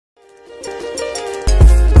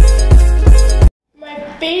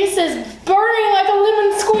face is burning like a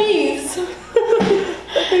lemon squeeze.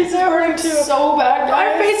 My face is burning too. So bad,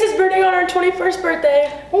 guys. Our face is burning on our 21st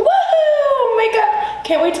birthday. Woohoo! Makeup.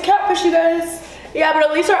 Can't wait to catfish you guys. Yeah, but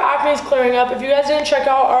at least our acne is clearing up. If you guys didn't check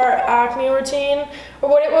out our acne routine, or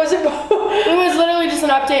what it was, it was literally just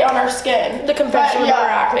an update on our skin. The confession about our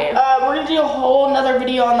acne. We're gonna do a whole another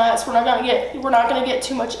video on that, so we're not gonna get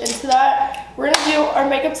too much into that. We're gonna do our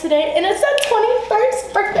makeup today, and it's our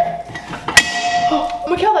 21st birthday. Oh,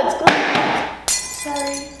 Mikhail, that's good.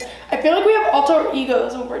 Sorry. I feel like we have alter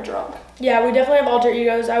egos when we're drunk. Yeah, we definitely have alter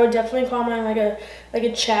egos. I would definitely call mine like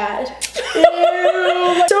a Chad. So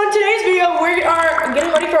in today's video, we are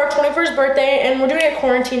getting ready for our 21st birthday, and we're doing it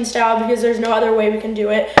quarantine style because there's no other way we can do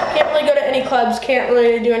it. Can't really go to any clubs, can't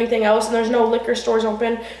really do anything else, and there's no liquor stores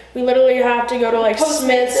open. We literally have to go to like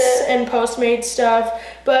Smith's and Postmates stuff.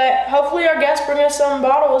 But hopefully our guests bring us some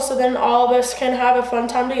bottles so then all of us can have a fun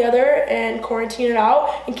time together and quarantine it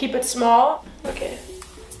out and keep it small. Okay.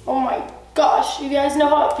 Oh my gosh, you guys know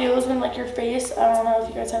how it feels when like your face, I don't know if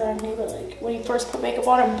you guys have acne, but like when you first put makeup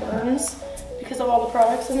on, it burns because of all the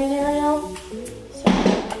products I'm using right now.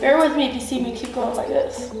 So bear with me if you see me keep going like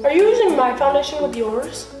this. Are you using my foundation with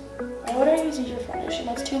yours? Why would I use your foundation?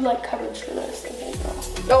 That's too light coverage for this. Okay,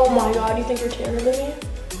 girl. Oh my god, you think you're tanner than me?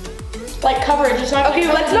 Light coverage, it's not. Okay,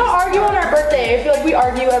 let's not argue on our birthday. I feel like we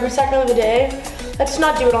argue every second of the day. Let's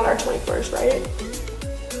not do it on our 21st, right?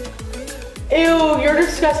 Ew, you're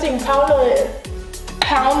disgusting. Pound on it.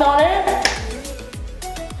 Pound on it?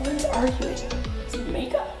 What is arguing? It's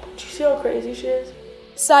makeup. Do you see how crazy she is?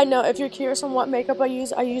 Side note, if you're curious on what makeup I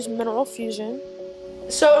use Mineral Fusion.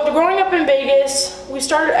 So growing up in Vegas, we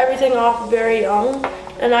started everything off very young.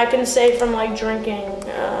 And I can say from like drinking,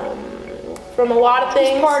 from a lot of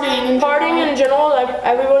things. Partying in general, like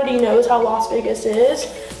everybody knows how Las Vegas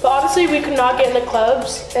is. But obviously we could not get into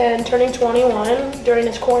clubs, and turning 21 during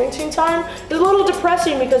this quarantine time is a little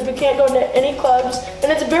depressing because we can't go to any clubs,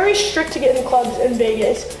 and it's very strict to get into clubs in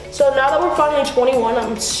Vegas. So now that we're finally 21,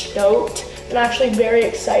 I'm stoked and actually very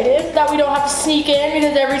excited that we don't have to sneak in,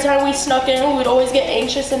 because every time we snuck in, we would always get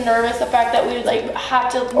anxious and nervous. The fact that we would like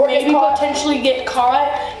have to maybe potentially get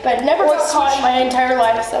caught, but never got caught in my entire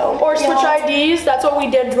life. So or switch IDs. That's what we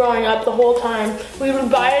did growing up the whole time. We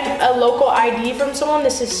would buy a local ID from someone.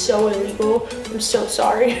 This is so illegal. I'm so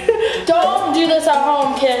sorry. Don't do this at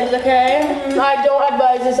home, kids. Okay? I don't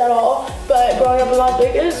advise this at all. But growing up in Las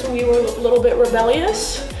Vegas, we were a little bit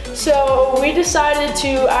rebellious. So we decided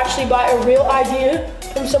to actually buy a real ID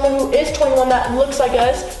from someone who is 21 that looks like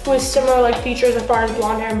us, who has similar like features as far as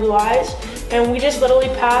blonde hair and blue eyes. And we just literally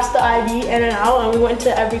passed the ID in and out, and we went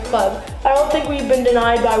to every club. I don't think we've been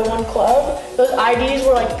denied by one club. Those IDs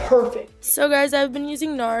were like perfect. So guys, I've been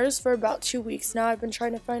using NARS for about 2 weeks now. I've been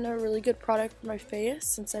trying to find a really good product for my face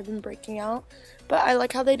since I've been breaking out. But I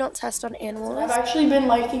like how they don't test on animals. I've actually been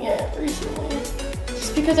liking it recently,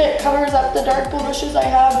 just because it covers up the dark blemishes I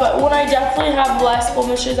have. But when I definitely have less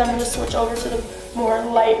blemishes, I'm gonna switch over to the more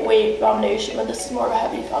lightweight foundation, but this is more of a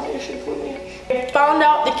heavy foundation for me. I found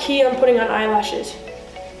out the key on putting on eyelashes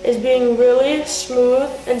is being really smooth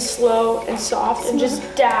and slow and soft and just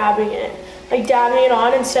dabbing it. Like dabbing it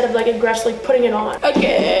on instead of like aggressively putting it on.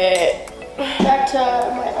 Okay. Back to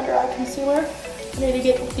my under eye concealer. I need to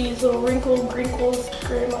get these little wrinkles, my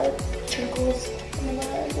trinkles in my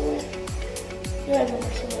eyes away. You guys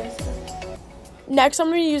understand what I said. Next, I'm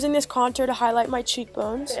going to be using this contour to highlight my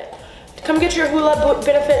cheekbones. Okay. Come get your hula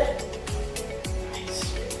benefit.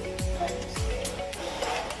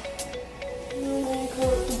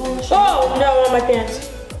 Oh, no, on my pants.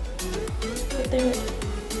 Good thing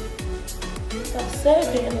that's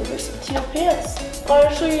it, man. Those are some teal pants.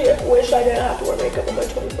 Honestly, wish I didn't have to wear makeup on my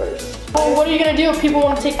 21st. Oh, what are you gonna do if people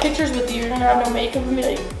want to take pictures with you? You're gonna have no makeup and be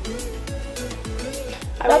like,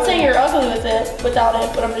 I'm not saying you're ugly without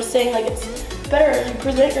it, but I'm just saying like it's better if you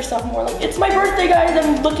present yourself more. Like, it's my birthday, guys.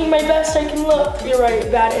 I'm looking my best I can look. You're right,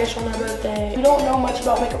 bad-ish on my birthday. We don't know much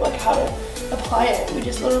about makeup, like how to apply it. We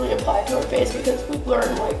just literally apply it to our face because we've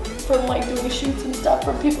learned like from like doing shoots and stuff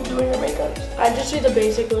from people doing our makeup. I just do the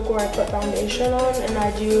basic look where I put foundation on and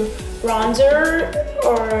I do bronzer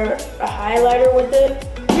or a highlighter with it.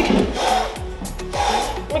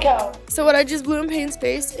 Look how. So what I just blew in Payne's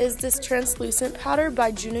face is this translucent powder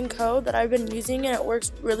by June & Co. that I've been using, and it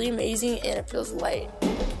works really amazing and it feels light.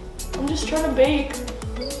 I'm just trying to bake.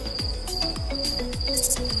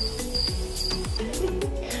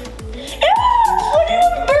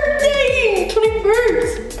 Birthday!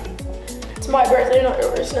 21st! It's my birthday, not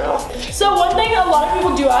yours now. So one thing a lot of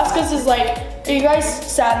people do ask us is like, are you guys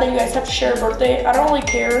sad that you guys have to share a birthday? I don't really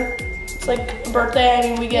care. It's like birthday, I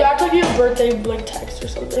mean, we get. You act like you have birthday like text or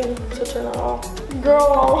something, so turn that off.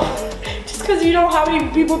 Girl, just because you don't have any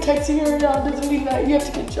people texting you right now doesn't mean that you have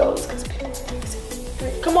to get jealous because people are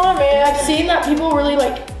texting. Come on, man. I've seen that people really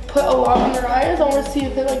like put a lot on their eyes. I want to see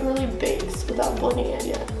if it like really bakes without blending it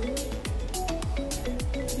yet.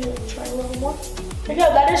 Maybe like try a little more. My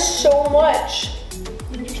God, that is so much.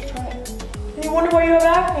 You just try it. And you wonder why you have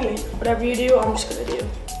acne. Whatever you do, I'm just gonna do.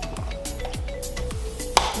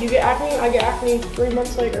 You get acne, I get acne 3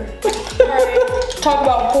 months later. Alright, talk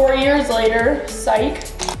about 4 years later, psych.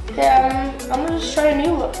 Yeah, I'm gonna just try a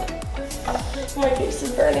new look. My face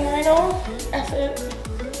is burning right now. F it.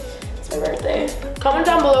 It's my birthday. Comment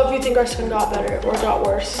down below if you think our skin got better or got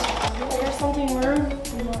worse. If I hear something rude,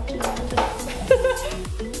 I'm not doing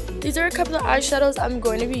it. These are a couple of eyeshadows I'm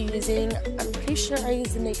going to be using. I'm pretty sure I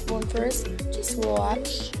used the naked one first. Just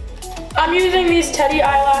watch. I'm using these Teddy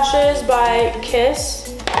eyelashes by Kiss.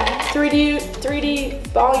 3D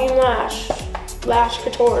Volume Lash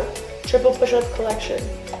Couture, Triple Push-Up Collection.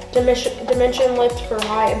 Dimension Lift for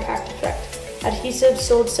High Impact Effect. Adhesive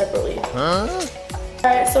sold separately.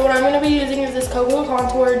 Alright, so what I'm going to be using is this Cocoa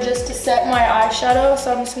Contour just to set my eyeshadow.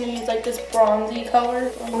 So I'm just going to use like this bronzy color.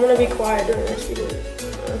 I'm going to be quiet during this video. I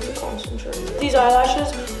have to concentrate. These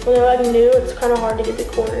eyelashes, when they're like new, it's kind of hard to get the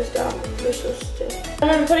corners down. They're so stiff. And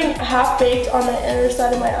I'm putting half baked on the inner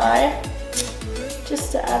side of my eye,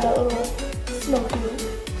 just to add that little smoky look.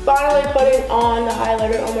 Finally putting on the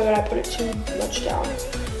highlighter. Oh my God, I put it too much down.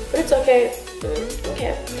 But it's okay.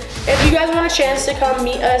 Okay. If you guys want a chance to come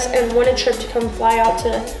meet us and win a trip to come fly out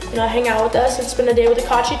to, hang out with us and spend a day with the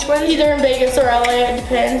CACI twins, either in Vegas or LA, it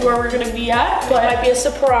depends where we're gonna be at. But it might be a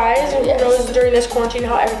surprise. And who knows during this quarantine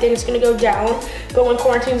how everything's gonna go down. But when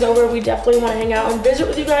quarantine's over, we definitely want to hang out and visit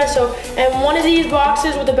with you guys. So, and one of these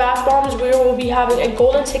boxes with the bath bombs, we will be having a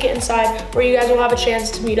golden ticket inside where you guys will have a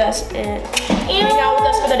chance to meet us and hang out with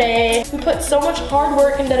us for the day. We put so much hard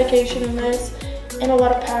work and dedication in this, and a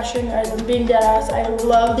lot of passion. I'm being dead ass. I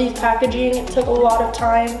love the packaging. It took a lot of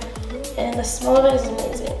time, and the smell of it is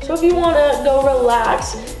amazing. So if you want to go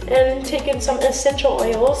relax and take in some essential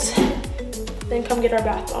oils, then come get our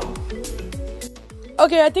bath bomb.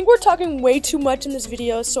 Okay, I think we're talking way too much in this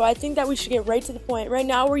video, so I think that we should get right to the point. Right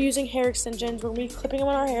now, we're using hair extensions. We're going to be clipping them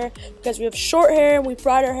on our hair because we have short hair and we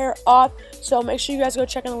fried our hair off. So make sure you guys go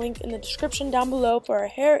check on the link in the description down below for our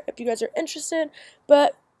hair if you guys are interested.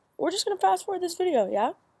 But we're just going to fast forward this video,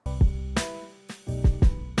 yeah?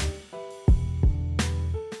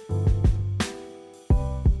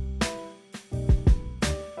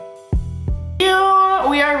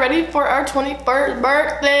 We are ready for our 21st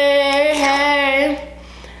birthday. Hey.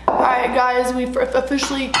 Alright guys, we've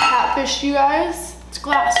officially catfished you guys. It's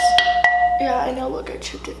glass. Yeah, I know, look, I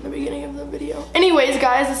chipped it in the beginning of the video. Anyways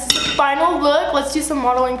guys, this is the final look. Let's do some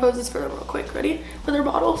modeling poses for them real quick. Ready? For their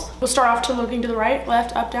bottles. We'll start off to looking to the right,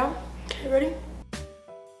 left, up, down. Okay, ready?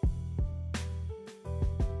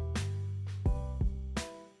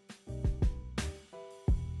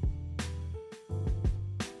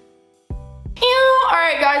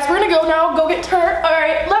 Alright guys, we're gonna go now, go get turned.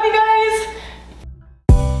 Alright,